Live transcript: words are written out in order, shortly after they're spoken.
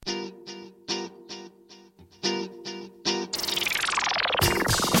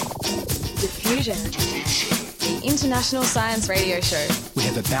Diffusion, the international science radio show. We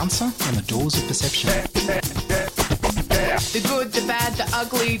have a bouncer on the doors of perception. The good, the bad, the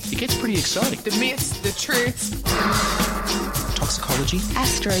ugly. It gets pretty exciting. The myths, the truths. Toxicology.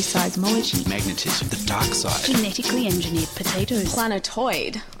 Astroseismology. Magnetism. The dark side. Genetically engineered potatoes.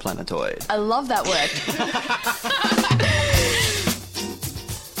 Planetoid. Planetoid. I love that word.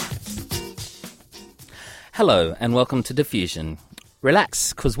 Hello and welcome to Diffusion.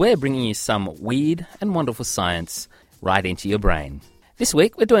 Relax, because we're bringing you some weird and wonderful science right into your brain. This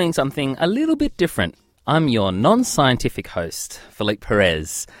week we're doing something a little bit different. I'm your non-scientific host, Philippe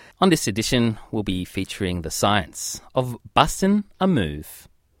Perez. On this edition, we'll be featuring the science of bustin' a move.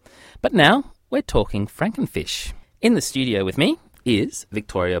 But now, we're talking Frankenfish. In the studio with me is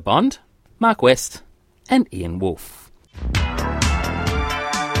Victoria Bond, Mark West, and Ian Wolfe.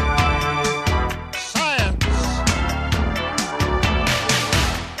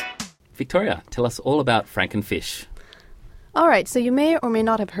 Victoria, tell us all about Frankenfish. All right, so you may or may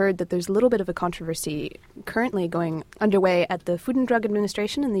not have heard that there's a little bit of a controversy currently going underway at the Food and Drug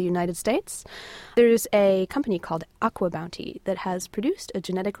Administration in the United States. There's a company called Aqua Bounty that has produced a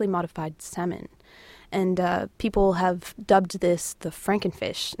genetically modified salmon, and people have dubbed this the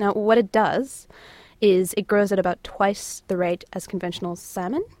Frankenfish. Now, what it does is it grows at about twice the rate as conventional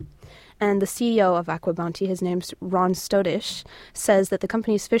salmon. And the CEO of Aqua Bounty, his name's Ron Stodish, says that the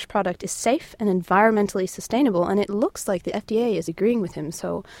company's fish product is safe and environmentally sustainable, and it looks like the FDA is agreeing with him.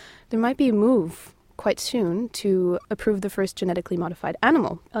 So there might be a move quite soon to approve the first genetically modified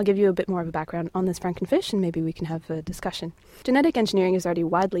animal. I'll give you a bit more of a background on this Frankenfish, and maybe we can have a discussion. Genetic engineering is already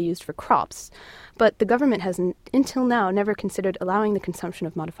widely used for crops, but the government has, until now, never considered allowing the consumption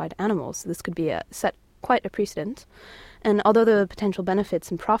of modified animals. So this could be set quite a precedent. And although the potential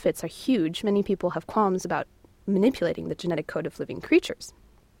benefits and profits are huge, many people have qualms about manipulating the genetic code of living creatures.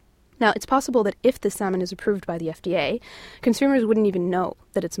 Now, it's possible that if the salmon is approved by the FDA, consumers wouldn't even know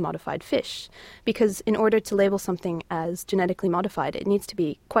that it's a modified fish, because in order to label something as genetically modified, it needs to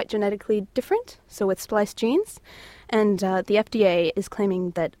be quite genetically different, so with spliced genes. And the FDA is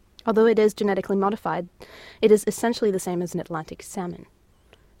claiming that although it is genetically modified, it is essentially the same as an Atlantic salmon.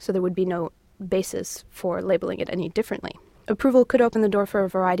 So there would be no basis for labeling it any differently. Approval could open the door for a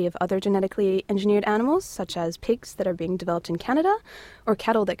variety of other genetically engineered animals, such as pigs that are being developed in Canada, or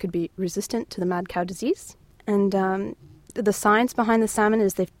cattle that could be resistant to the mad cow disease. And the science behind the salmon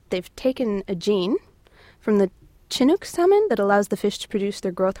is they've taken a gene from the Chinook salmon that allows the fish to produce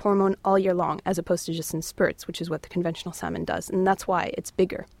their growth hormone all year long, as opposed to just in spurts, which is what the conventional salmon does, and that's why it's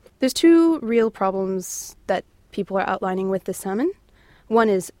bigger. There's two real problems that people are outlining with the salmon. One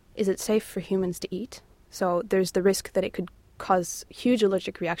is it safe for humans to eat? So there's the risk that it could cause huge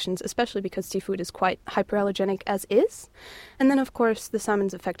allergic reactions, especially because seafood is quite hyperallergenic as is. And then, of course, the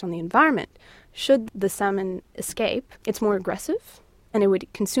salmon's effect on the environment. Should the salmon escape, it's more aggressive and it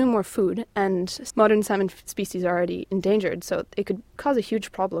would consume more food, and modern salmon species are already endangered, so it could cause a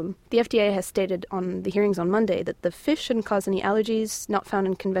huge problem. The FDA has stated on the hearings on Monday that the fish shouldn't cause any allergies not found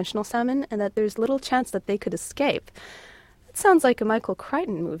in conventional salmon, and that there's little chance that they could escape. It sounds like a Michael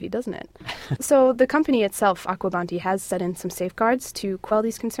Crichton movie, doesn't it? So the company itself, Aqua Bounty, has set in some safeguards to quell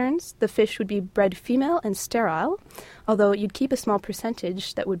these concerns. The fish would be bred female and sterile, although you'd keep a small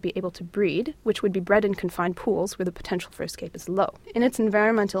percentage that would be able to breed, which would be bred in confined pools where the potential for escape is low. In its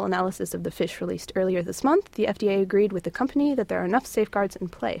environmental analysis of the fish released earlier this month, the FDA agreed with the company that there are enough safeguards in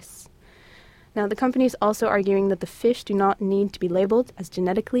place. Now, the company is also arguing that the fish do not need to be labeled as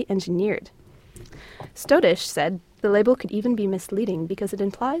genetically engineered. Stodish said the label could even be misleading because it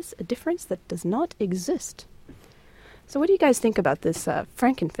implies a difference that does not exist. So what do you guys think about this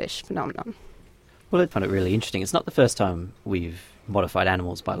Frankenfish phenomenon? Well, I find it really interesting. It's not the first time we've modified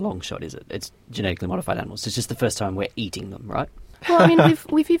animals by a long shot, is it? It's genetically modified animals. It's just the first time we're eating them, right? Well, I mean,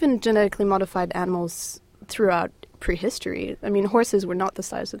 we've even genetically modified animals throughout prehistory. I mean, horses were not the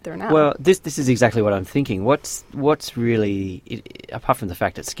size that they're now. Well, this is exactly what I'm thinking. What's really, apart from the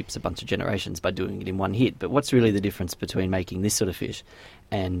fact it skips a bunch of generations by doing it in one hit, but what's really the difference between making this sort of fish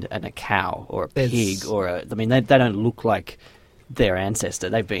and a cow or a pig they don't look like their ancestor.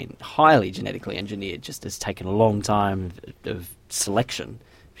 They've been highly genetically engineered. Just has taken a long time of selection.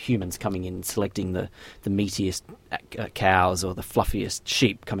 Humans coming in, selecting the meatiest cows or the fluffiest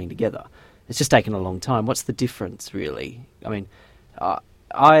sheep coming together. It's just taken a long time. What's the difference, really? I mean,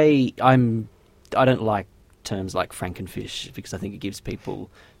 I don't like terms like Frankenfish because I think it gives people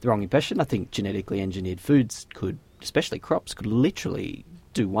the wrong impression. I think genetically engineered foods could, especially crops, could literally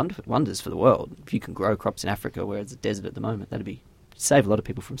do wonders for the world. If you can grow crops in Africa where it's a desert at the moment, that'd save a lot of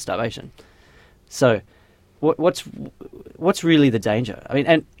people from starvation. So, what's really the danger? I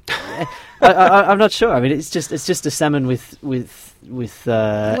mean, I'm not sure. I mean, it's just a salmon with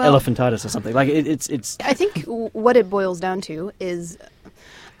elephantitis or something. Like it's. I think what it boils down to is,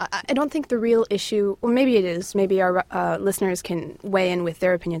 I don't think the real issue, or maybe it is, maybe our listeners can weigh in with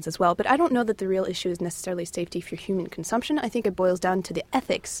their opinions as well, but I don't know that the real issue is necessarily safety for human consumption. I think it boils down to the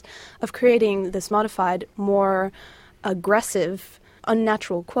ethics of creating this modified, more aggressive,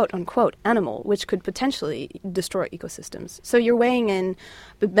 unnatural, quote-unquote, animal, which could potentially destroy ecosystems. So you're weighing in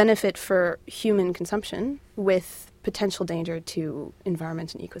the benefit for human consumption with potential danger to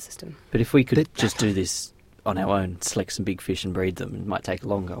environment and ecosystem. But if we could just do this on our own, select some big fish and breed them, it might take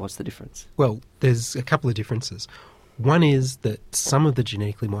longer. What's the difference? Well, there's a couple of differences. One is that some of the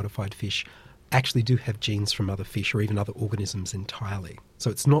genetically modified fish actually do have genes from other fish or even other organisms entirely.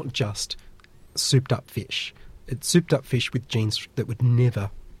 So it's not just souped-up fish. It's souped-up fish with genes that would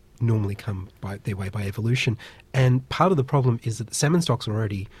never normally come by their way by evolution. And part of the problem is that the salmon stocks are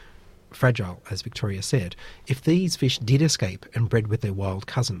already fragile, as Victoria said. If these fish did escape and bred with their wild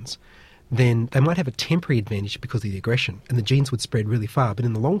cousins, then they might have a temporary advantage because of the aggression, and the genes would spread really far. But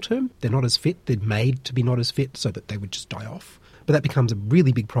in the long term, they're not as fit. They're made to be not as fit so that they would just die off. But that becomes a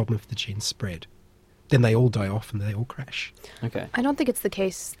really big problem if the genes spread. Then they all die off and they all crash. Okay. I don't think it's the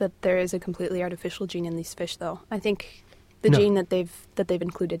case that there is a completely artificial gene in these fish, though. I think the gene that they've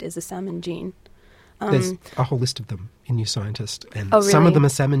included is a salmon gene. There's a whole list of them in New Scientist, and really? some of them are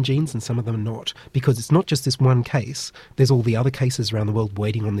salmon genes and some of them are not, because it's not just this one case. There's all the other cases around the world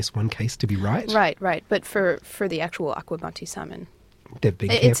waiting on this one case to be right. Right. But for the actual Aquabounty salmon, they've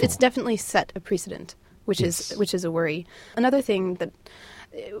been careful. It's definitely set a precedent, which is a worry. Another thing that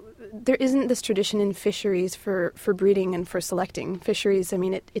there isn't this tradition in fisheries for breeding and for selecting. Fisheries, I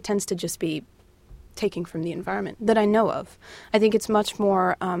mean, it tends to just be taking from the environment that I know of. I think it's much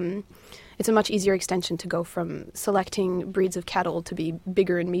more, it's a much easier extension to go from selecting breeds of cattle to be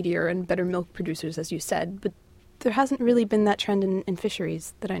bigger and meatier and better milk producers, as you said. But there hasn't really been that trend in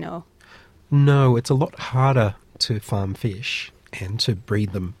fisheries that I know. No, it's a lot harder to farm fish and to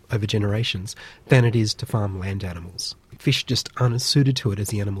breed them over generations than it is to farm land animals. Fish just aren't as suited to it as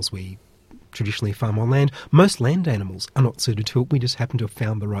the animals we traditionally farm on land. Most land animals are not suited to it. We just happen to have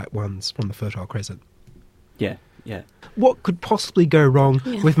found the right ones from the Fertile Crescent. Yeah. What could possibly go wrong?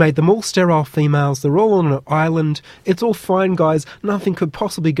 Yeah. We've made them all sterile females. They're all on an island. It's all fine, guys. Nothing could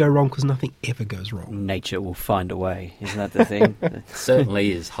possibly go wrong because nothing ever goes wrong. Nature will find a way. Isn't that the thing?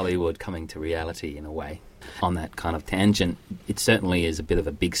 Certainly is Hollywood coming to reality in a way. On that kind of tangent, it certainly is a bit of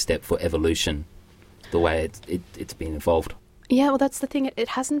a big step for evolution, the way it's been evolved. Yeah, well, that's the thing. It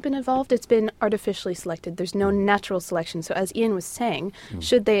hasn't been evolved. It's been artificially selected. There's no natural selection. So as Ian was saying,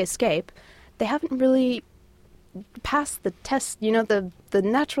 should they escape, they haven't really passed the test. You know, the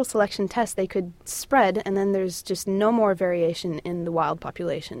natural selection test, they could spread, and then there's just no more variation in the wild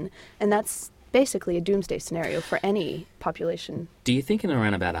population. And that's basically a doomsday scenario for any population. Do you think in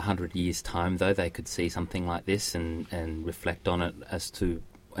around about 100 years' time, though, they could see something like this and reflect on it as to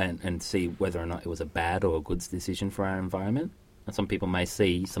and see whether or not it was a bad or a good decision for our environment? And some people may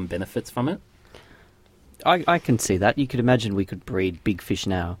see some benefits from it. I can see that. You could imagine we could breed big fish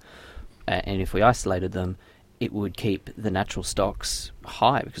now, and if we isolated them, it would keep the natural stocks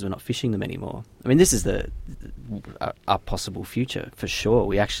high because we're not fishing them anymore. I mean, this is our possible future, for sure.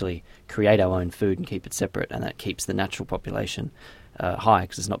 We actually create our own food and keep it separate, and that keeps the natural population high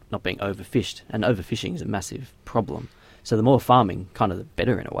because it's not being overfished. And overfishing is a massive problem. So the more farming, kind of the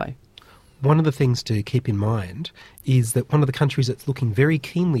better in a way. One of the things to keep in mind is that one of the countries that's looking very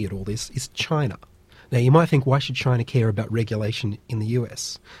keenly at all this is China. Now, you might think, why should China care about regulation in the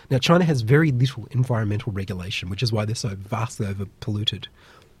US? Now, China has very little environmental regulation, which is why they're so vastly over-polluted.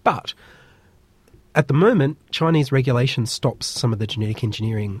 But at the moment, Chinese regulation stops some of the genetic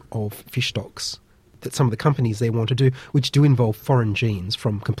engineering of fish stocks that some of the companies they want to do, which do involve foreign genes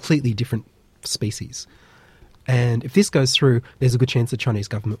from completely different species. And if this goes through, there's a good chance the Chinese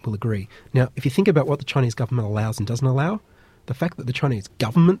government will agree. Now, if you think about what the Chinese government allows and doesn't allow, the fact that the Chinese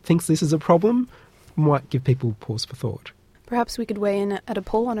government thinks this is a problem might give people pause for thought. Perhaps we could weigh in at a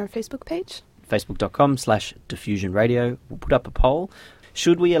poll on our Facebook page? Facebook.com/Diffusion Radio. We'll put up a poll.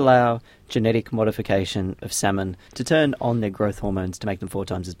 Should we allow genetic modification of salmon to turn on their growth hormones to make them 4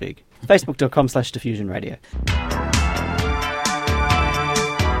 times as big? Facebook.com/Diffusion Radio.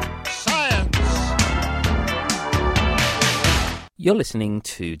 You're listening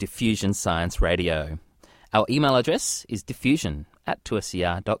to Diffusion Science Radio. Our email address is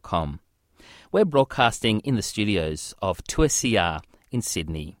diffusion@2SER.com. We're broadcasting in the studios of 2SER in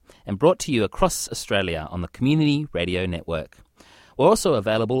Sydney and brought to you across Australia on the Community Radio Network. We're also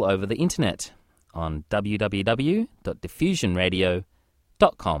available over the internet on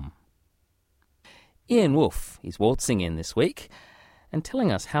www.diffusionradio.com. Ian Wolfe is waltzing in this week and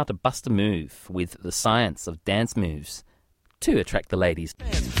telling us how to bust a move with the science of dance moves to attract the ladies.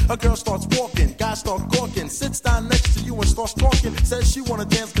 A girl starts walking, guys start gawking, sits down next to you and starts talking, says she wanna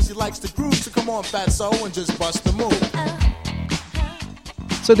dance because she likes the groove, so come on fatso and just bust the move.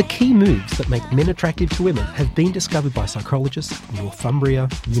 So the key moves that make men attractive to women have been discovered by psychologists at Northumbria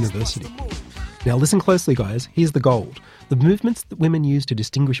University. Now listen closely, guys. Here's the gold. The movements that women use to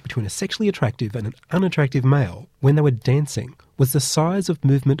distinguish between a sexually attractive and an unattractive male when they were dancing was the size of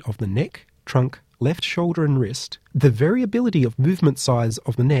movement of the neck, trunk, left shoulder and wrist, the variability of movement size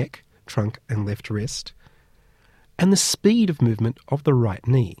of the neck, trunk and left wrist, and the speed of movement of the right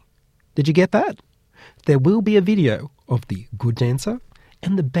knee. Did you get that? There will be a video of the good dancer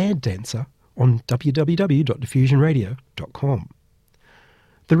and the bad dancer on www.diffusionradio.com.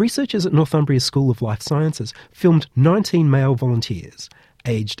 The researchers at Northumbria's School of Life Sciences filmed 19 male volunteers,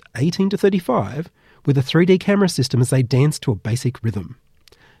 aged 18 to 35, with a 3D camera system as they danced to a basic rhythm.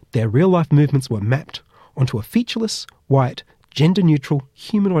 Their real-life movements were mapped onto a featureless, white, gender-neutral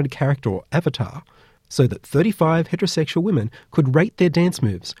humanoid character or avatar so that 35 heterosexual women could rate their dance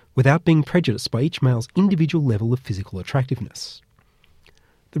moves without being prejudiced by each male's individual level of physical attractiveness.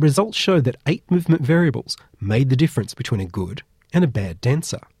 The results showed that 8 movement variables made the difference between a good and a bad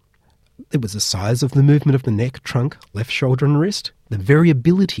dancer. It was the size of the movement of the neck, trunk, left shoulder and wrist, the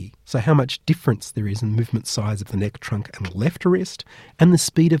variability, so how much difference there is in movement size of the neck, trunk and left wrist, and the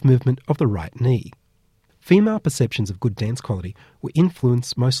speed of movement of the right knee. Female perceptions of good dance quality were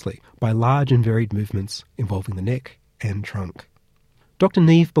influenced mostly by large and varied movements involving the neck and trunk. Dr.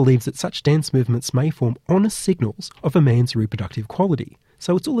 Neve believes that such dance movements may form honest signals of a man's reproductive quality,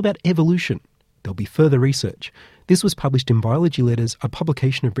 so it's all about evolution. There'll be further research. This was published in Biology Letters, a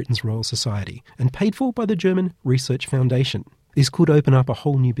publication of Britain's Royal Society, and paid for by the German Research Foundation. This could open up a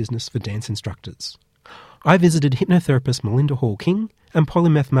whole new business for dance instructors. I visited hypnotherapist Melinda Hall-King and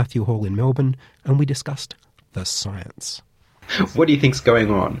polymath Matthew Hall in Melbourne, and we discussed the science. What do you think's going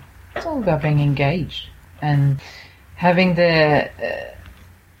on? It's all about being engaged and having the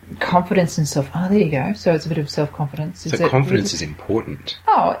confidence in self. Oh, there you go. So it's a bit of self-confidence. So confidence is important.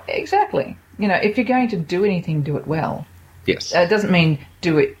 Oh, exactly. You know, if you're going to do anything, do it well. Yes. It doesn't mean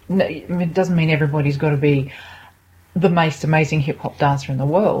do it. No, it doesn't mean everybody's got to be the most amazing hip hop dancer in the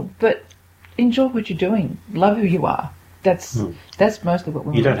world, but enjoy what you're doing. Love who you are. That's mostly what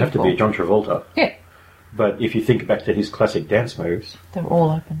we're. You don't have to be John Travolta. Yeah. But if you think back to his classic dance moves, they're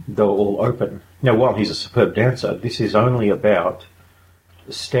all open. They're all open. Now, while he's a superb dancer, this is only about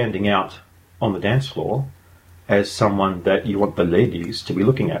standing out on the dance floor as someone that you want the ladies to be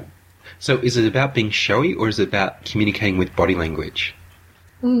looking at. So is it about being showy, or is it about communicating with body language?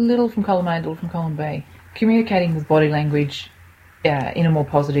 Little from column A, little from column B. Communicating with body language in a more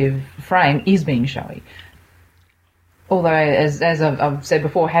positive frame is being showy. Although, as I've said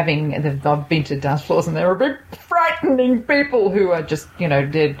before, I've been to dance floors and there are big frightening people who are just,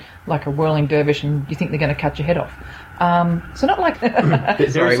 they're like a whirling dervish and you think they're going to cut your head off. So not like that.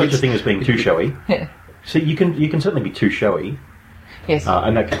 There is such a thing as being too showy. Yeah. So you can certainly be too showy. Yes.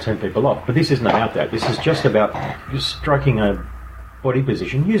 And that can turn people off. But this isn't about that. This is just about striking a body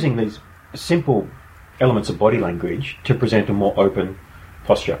position using these simple elements of body language to present a more open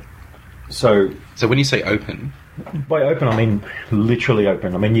posture. So when you say open, by open I mean literally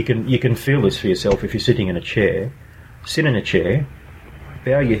open. I mean you can feel this for yourself if you're sitting in a chair. Sit in a chair,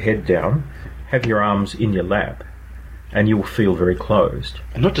 bow your head down, have your arms in your lap, and you will feel very closed.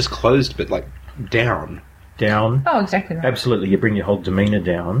 And not just closed, but like down. Down. Oh, exactly right. Absolutely. You bring your whole demeanour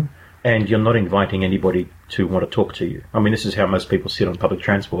down, and you're not inviting anybody to want to talk to you. I mean, this is how most people sit on public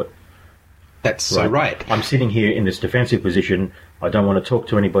transport. That's so right. I'm sitting here in this defensive position. I don't want to talk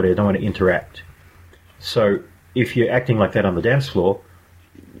to anybody. I don't want to interact. So if you're acting like that on the dance floor,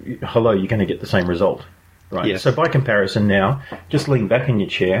 you're going to get the same result. Right. Yes. So by comparison now, just lean back in your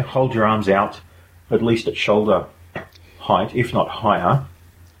chair, hold your arms out, at least at shoulder height, if not higher.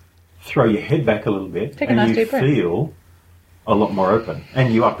 Throw your head back a little bit, Take a nice and you deep breath. feel a lot more open.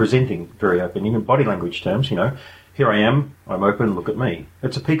 And you are presenting very open. In body language terms, here I am, I'm open, look at me.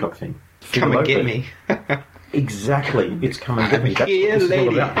 It's a peacock thing. Come and get me. Exactly. It's come and get me. That's Here, what this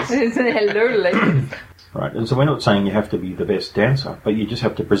ladies. is all about. Hello, ladies. Right, and so we're not saying you have to be the best dancer, but you just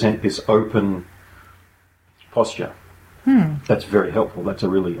have to present this open posture. That's very helpful. I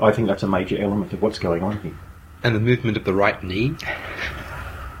think that's a major element of what's going on here. And the movement of the right knee.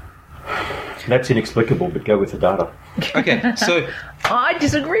 That's inexplicable, but go with the data. Okay, so I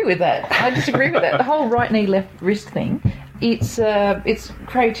disagree with that. The whole right knee, left wrist thing, it's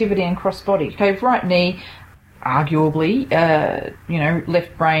creativity and cross body. Okay, right knee, arguably,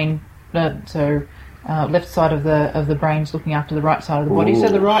 left brain, so left side of the brain's looking after the right side of the body. So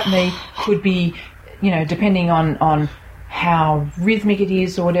the right knee could be, depending on how rhythmic it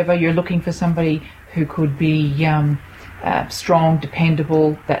is or whatever, you're looking for somebody who could be strong,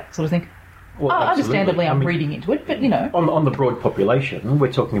 dependable, that sort of thing. Well, understandably, I'm reading into it, but on the broad population,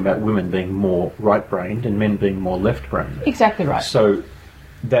 we're talking about women being more right-brained and men being more left-brained. Exactly right. So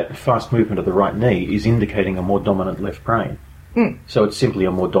that fast movement of the right knee is indicating a more dominant left brain. So it's simply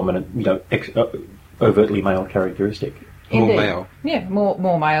a more dominant, overtly male characteristic. Indeed. More male. Yeah,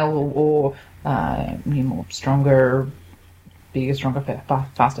 more male or more stronger, bigger, stronger,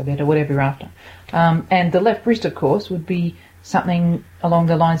 faster, better, whatever you're after. And the left wrist, of course, would be something along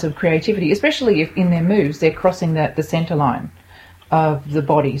the lines of creativity, especially if in their moves they're crossing the centre line of the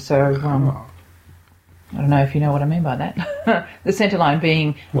body. So I don't know if you know what I mean by that. The centre line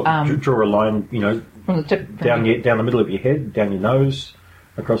being... draw a line, from the tip... down the middle of your head, down your nose,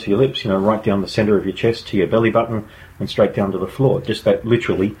 across your lips, right down the centre of your chest to your belly button and straight down to the floor. Just that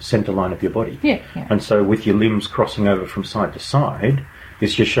literally centre line of your body. Yeah. And so with your limbs crossing over from side to side,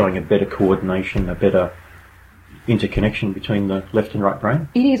 it's just showing a better coordination, a better interconnection between the left and right brain.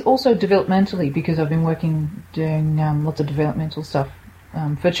 It is also developmentally, because I've been doing lots of developmental stuff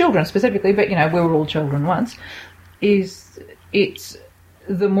for children specifically, but we were all children once. It's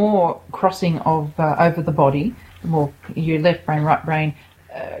the more crossing of over the body, the more your left brain, right brain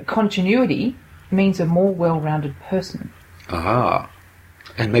continuity means a more well-rounded person.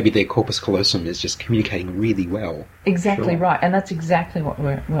 And maybe their corpus callosum is just communicating really well. Exactly right, and that's exactly what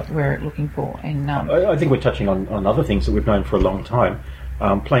we're looking for. And I think we're touching on other things that we've known for a long time.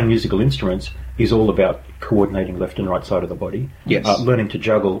 Playing musical instruments is all about coordinating left and right side of the body. Yes. Learning to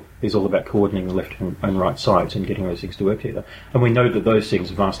juggle is all about coordinating the left and right sides and getting those things to work together. And we know that those things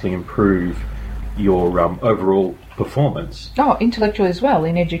vastly improve your overall performance. Intellectually as well,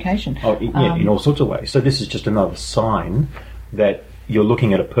 in education. In all sorts of ways. So this is just another sign that you're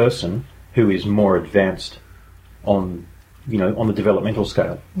looking at a person who is more advanced on the developmental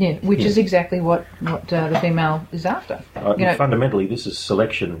scale. Yeah, which is exactly what the female is after. Fundamentally, this is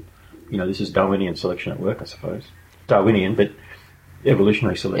selection. This is Darwinian selection at work, I suppose. Darwinian, but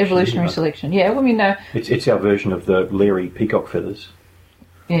evolutionary selection. Evolutionary selection, yeah. It's our version of the Leary peacock feathers.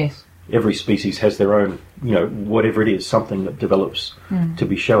 Yes. Every species has their own, whatever it is, something that develops to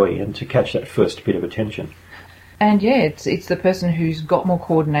be showy and to catch that first bit of attention. And it's the person who's got more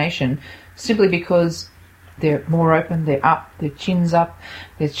coordination simply because they're more open, they're up, their chin's up,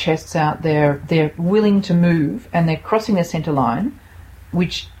 their chest's out, they're willing to move, and they're crossing the centre line,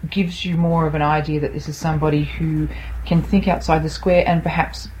 which gives you more of an idea that this is somebody who can think outside the square and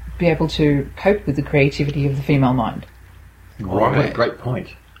perhaps be able to cope with the creativity of the female mind. Right. What a great point.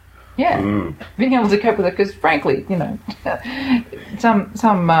 Yeah, being able to cope with it, because frankly, some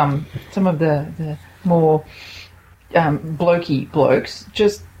of the more blokey blokes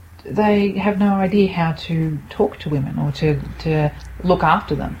just, they have no idea how to talk to women or to look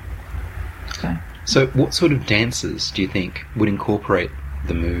after them. So what sort of dances do you think would incorporate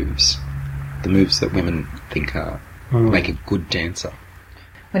the moves that women think make a good dancer?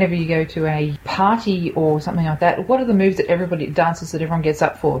 Whenever you go to a party or something like that, what are the moves that dances that everyone gets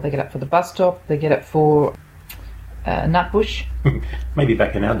up for? They get up for the bus stop, they get up for Nutbush. Maybe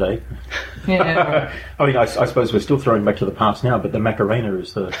back in our day. Yeah. I suppose we're still throwing back to the past now, but the Macarena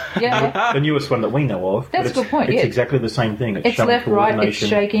is the newest one that we know of. That's a good point, It's exactly the same thing. It's left, right, it's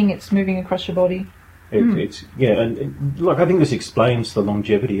shaking, it's moving across your body. And look, I think this explains the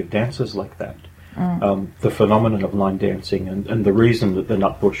longevity of dances like that. The phenomenon of line dancing and the reason that the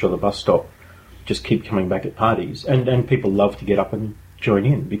Nutbush or the bus stop just keep coming back at parties. And people love to get up and join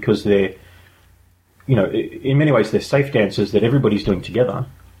in because they're, in many ways they're safe dances that everybody's doing together,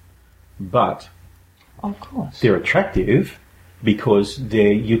 but of course they're attractive because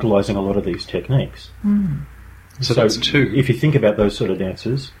they're utilising a lot of these techniques. So that's two. If you think about those sort of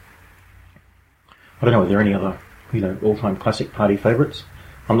dances, I don't know, are there any other, all-time classic party favourites?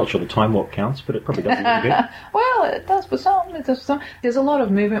 I'm not sure the time walk counts, but it probably does a little bit. Well, it does for some. There's a lot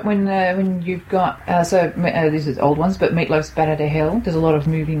of movement when you've got... this is old ones, but Meatloaf's Batter to Hell. There's a lot of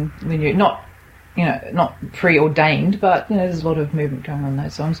moving when you're not preordained, but there's a lot of movement going on in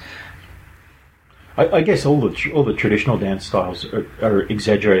those songs. I guess all the traditional dance styles are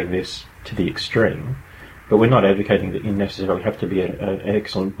exaggerating this to the extreme, but we're not advocating that you necessarily have to be an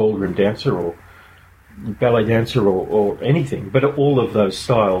excellent ballroom dancer or ballet dancer or anything, but all of those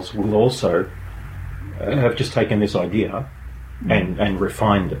styles will also have just taken this idea and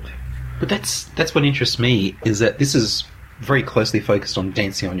refined it. But that's what interests me, is that this is very closely focused on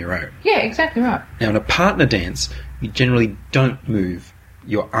dancing on your own. Yeah, exactly right. Now in a partner dance, you generally don't move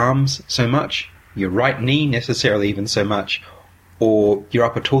your arms so much, your right knee necessarily even so much, or your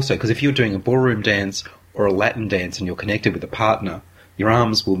upper torso. Because if you're doing a ballroom dance or a Latin dance and you're connected with a partner, your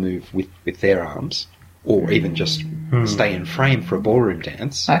arms will move with their arms, or even just stay in frame for a ballroom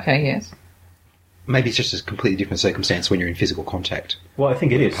dance. Okay, yes. Maybe it's just a completely different circumstance when you're in physical contact. Well, I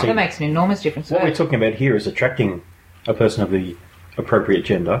think it is. That makes an enormous difference. What we're talking about here is attracting a person of the appropriate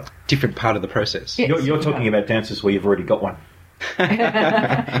gender. Different part of the process. Yes. You're talking about dances where you've already got one.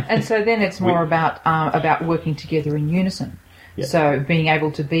 And so then it's more about working together in unison. Yeah. So being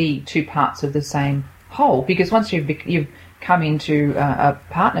able to be two parts of the same whole, because once you've come into a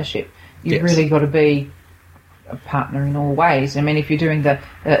partnership, you've really got to be a partner in all ways. I mean, if you're doing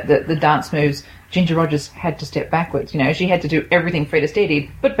the dance moves, Ginger Rogers had to step backwards. You know, she had to do everything Fred Astaire did,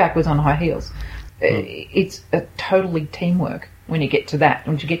 but backwards on high heels. It's a totally teamwork when you get to that,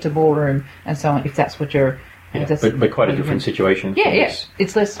 when you get to ballroom and so on, if that's what you're... but quite a different situation. Yeah.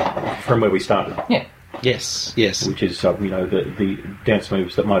 It's less... From where we started. Yeah. Yes. Which is, the dance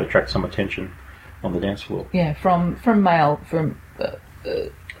moves that might attract some attention on the dance floor. Yeah, from male,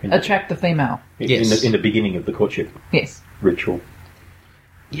 attract the female. Yes. In the beginning of the courtship. Yes. Ritual.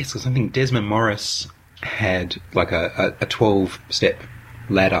 Yes, because I think Desmond Morris had like a 12-step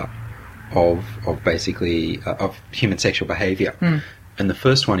ladder of basically of human sexual behaviour. And the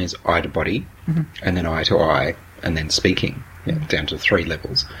first one is eye to body, and then eye to eye, and then speaking, down to 3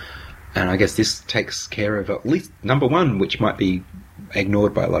 levels. And I guess this takes care of at least number 1, which might be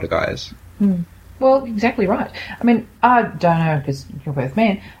ignored by a lot of guys. Well, exactly right. I mean, I don't know, because you're both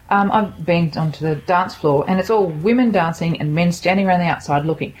men. I've been onto the dance floor, and it's all women dancing and men standing around the outside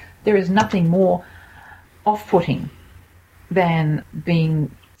looking. There is nothing more off-putting than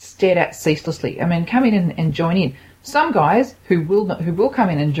being stared at ceaselessly. I mean, come in and join in. Some guys who will come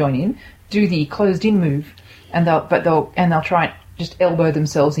in and join in do the closed-in move, and they'll try and just elbow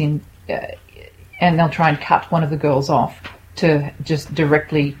themselves in, and they'll try and cut one of the girls off to just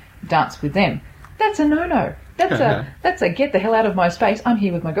directly dance with them. That's a no-no. That's a get the hell out of my space. I'm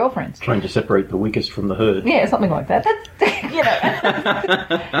here with my girlfriends. Trying to separate the weakest from the herd. Yeah, something like that.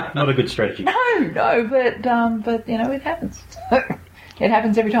 That's, Not a good strategy. No, but it happens. It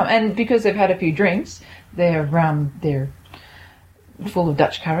happens every time, and because they've had a few drinks, they're full of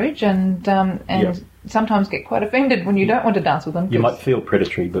Dutch courage, and sometimes get quite offended when you don't want to dance with them. You might feel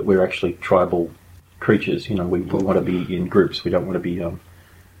predatory, but we're actually tribal creatures. You know, we want to be in groups. We don't want to be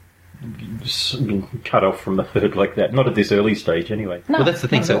cut off from the herd like that. Not at this early stage, anyway. No, well, that's the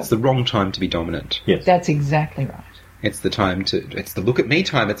thing. So it's the wrong time to be dominant. Yes, that's exactly right. It's the time it's the look at me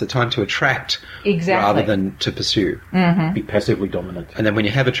time. It's the time to attract, rather than to pursue. Be passively dominant. And then when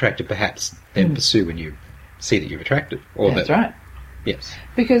you have attracted, perhaps then pursue when you see that you've attracted. That's right. Yes.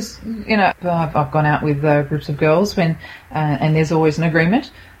 Because I've gone out with groups of girls and there's always an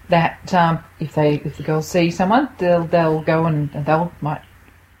agreement that if the girls see someone, they'll go and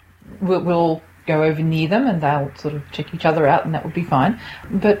we'll go over near them and they'll sort of check each other out, and that would be fine.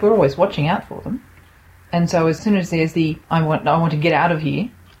 But we're always watching out for them. And so as soon as there's I want to get out of here,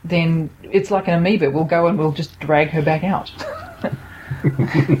 then it's like an amoeba. We'll go and we'll just drag her back out.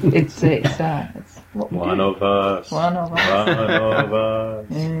 it's what we One do. of us. One of us.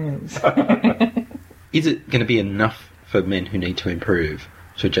 Yes. Is it going to be enough for men who need to improve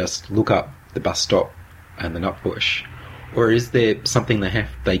to just look up the bus stop and the nutbush? Or is there something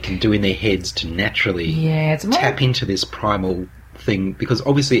they can do in their heads to naturally tap into this primal thing? Because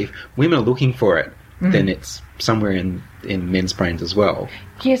obviously if women are looking for it, then it's somewhere in men's brains as well.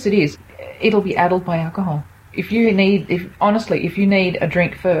 Yes, it is. It'll be addled by alcohol. If you need a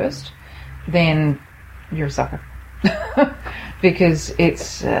drink first, then you're a sucker. Because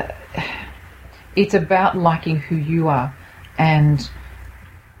it's about liking who you are and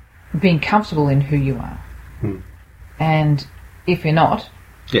being comfortable in who you are. And if you're not,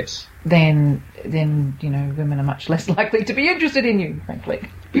 yes, then women are much less likely to be interested in you, frankly.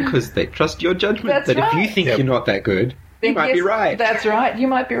 Because they trust your judgment. That's that right. If you think you're not that good, you might be right. That's right. You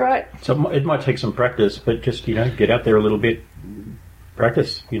might be right. So it might take some practice, but just get out there a little bit,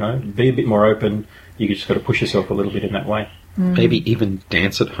 practice. Be a bit more open. You just got to push yourself a little bit in that way. Maybe even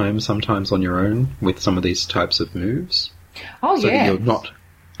dance at home sometimes on your own with some of these types of moves. Oh, so that you're not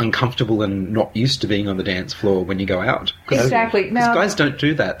uncomfortable and not used to being on the dance floor when you go out. Exactly. Because guys don't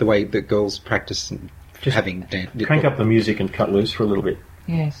do that the way that girls practice and just having crank up the music and cut loose for a little bit.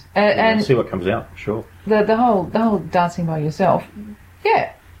 Yes, and see what comes out. Sure. The whole dancing by yourself.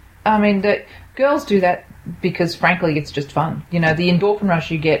 Yeah, I mean the girls do that because frankly it's just fun. The endorphin rush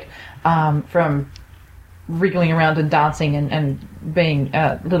you get from wriggling around and dancing and being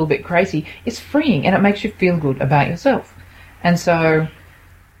a little bit crazy is freeing, and it makes you feel good about yourself. And so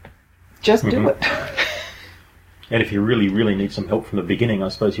Just do it. And if you really, really need some help from the beginning, I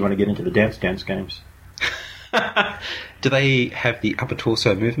suppose you want to get into the Dance Dance games. Do they have the upper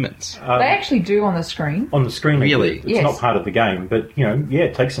torso movements? They actually do on the screen. On the screen, Really? It's Yes. not part of the game, but,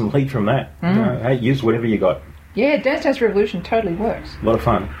 take some lead from that. Hey, use whatever you got. Yeah, Dance Dance Revolution totally works. A lot of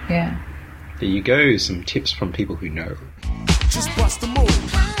fun. Yeah. There you go, some tips from people who know. Just bust the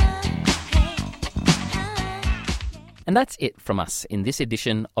move. And that's it from us in this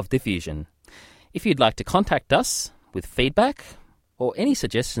edition of Diffusion. If you'd like to contact us with feedback or any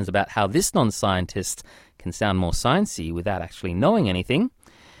suggestions about how this non-scientist can sound more sciencey without actually knowing anything,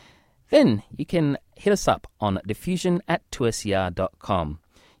 then you can hit us up on diffusion@2ser.com.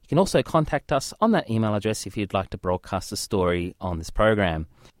 You can also contact us on that email address if you'd like to broadcast a story on this program.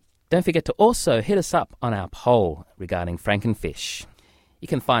 Don't forget to also hit us up on our poll regarding Frankenfish. You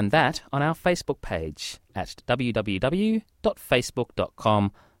can find that on our Facebook page at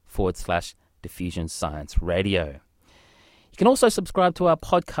www.facebook.com/Diffusion Science Radio. You can also subscribe to our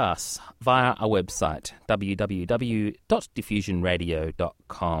podcasts via our website,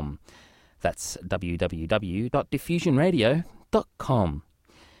 www.diffusionradio.com. That's www.diffusionradio.com.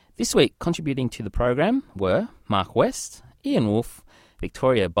 This week, contributing to the program were Mark West, Ian Wolfe,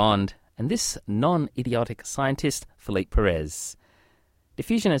 Victoria Bond, and this non-idiotic scientist, Philippe Perez.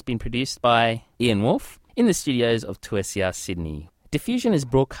 Diffusion has been produced by Ian Wolfe in the studios of 2SER Sydney. Diffusion is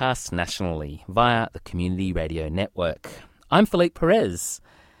broadcast nationally via the Community Radio Network. I'm Philippe Perez.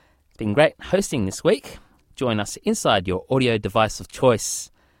 It's been great hosting this week. Join us inside your audio device of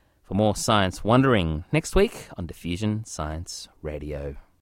choice for more science wondering next week on Diffusion Science Radio.